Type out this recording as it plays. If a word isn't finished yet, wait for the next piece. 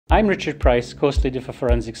I'm Richard Price, Course Leader for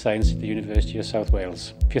Forensic Science at the University of South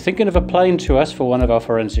Wales. If you're thinking of applying to us for one of our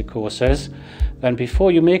forensic courses, then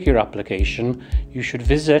before you make your application, you should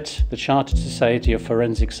visit the Chartered Society of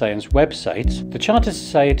Forensic Science website. The Chartered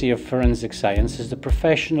Society of Forensic Science is the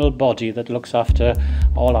professional body that looks after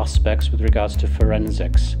all aspects with regards to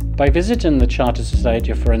forensics. By visiting the Chartered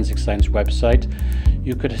Society of Forensic Science website,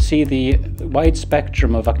 you could see the wide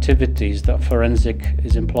spectrum of activities that forensic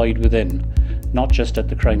is employed within, not just at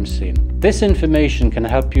the crime scene. This information can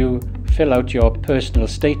help you fill out your personal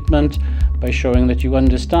statement by showing that you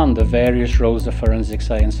understand the various roles of forensic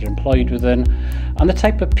science are employed within and the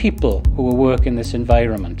type of people who will work in this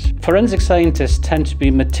environment. Forensic scientists tend to be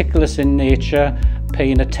meticulous in nature,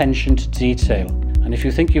 paying attention to detail. And if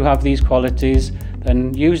you think you have these qualities,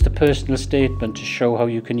 then use the personal statement to show how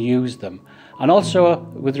you can use them. And also,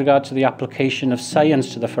 with regard to the application of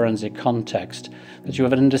science to the forensic context, that you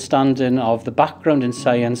have an understanding of the background in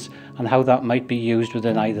science and how that might be used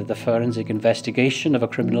within either the forensic investigation of a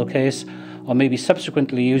criminal case or maybe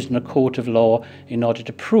subsequently used in a court of law in order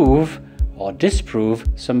to prove or disprove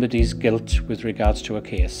somebody's guilt with regards to a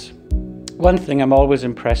case. One thing I'm always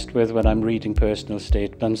impressed with when I'm reading personal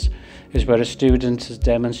statements is where a student has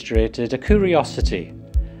demonstrated a curiosity,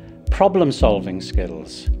 problem-solving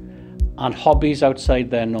skills, and hobbies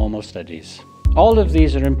outside their normal studies. All of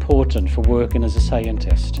these are important for working as a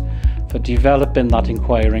scientist, for developing that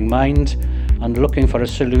inquiring mind and looking for a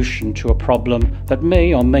solution to a problem that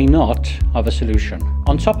may or may not have a solution.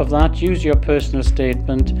 On top of that, use your personal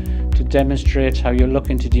statement to demonstrate how you're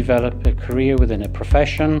looking to develop a career within a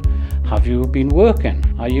profession. Have you been working?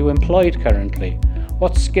 Are you employed currently?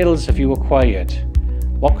 What skills have you acquired?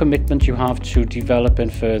 What commitment you have to developing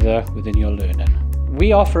further within your learning?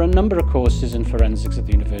 We offer a number of courses in forensics at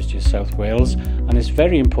the University of South Wales, and it's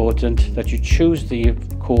very important that you choose the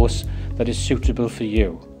course that is suitable for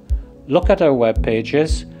you. Look at our web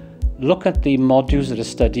pages, look at the modules that are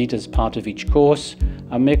studied as part of each course,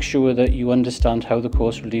 and make sure that you understand how the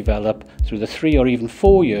course will develop through the 3 or even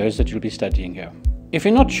 4 years that you'll be studying here. If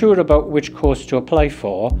you're not sure about which course to apply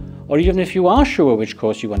for, or even if you are sure which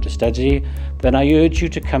course you want to study, then I urge you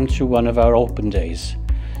to come to one of our open days.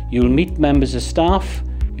 You'll meet members of staff,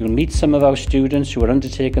 you'll meet some of our students who are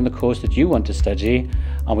undertaking the course that you want to study,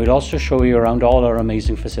 and we'll also show you around all our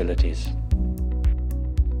amazing facilities.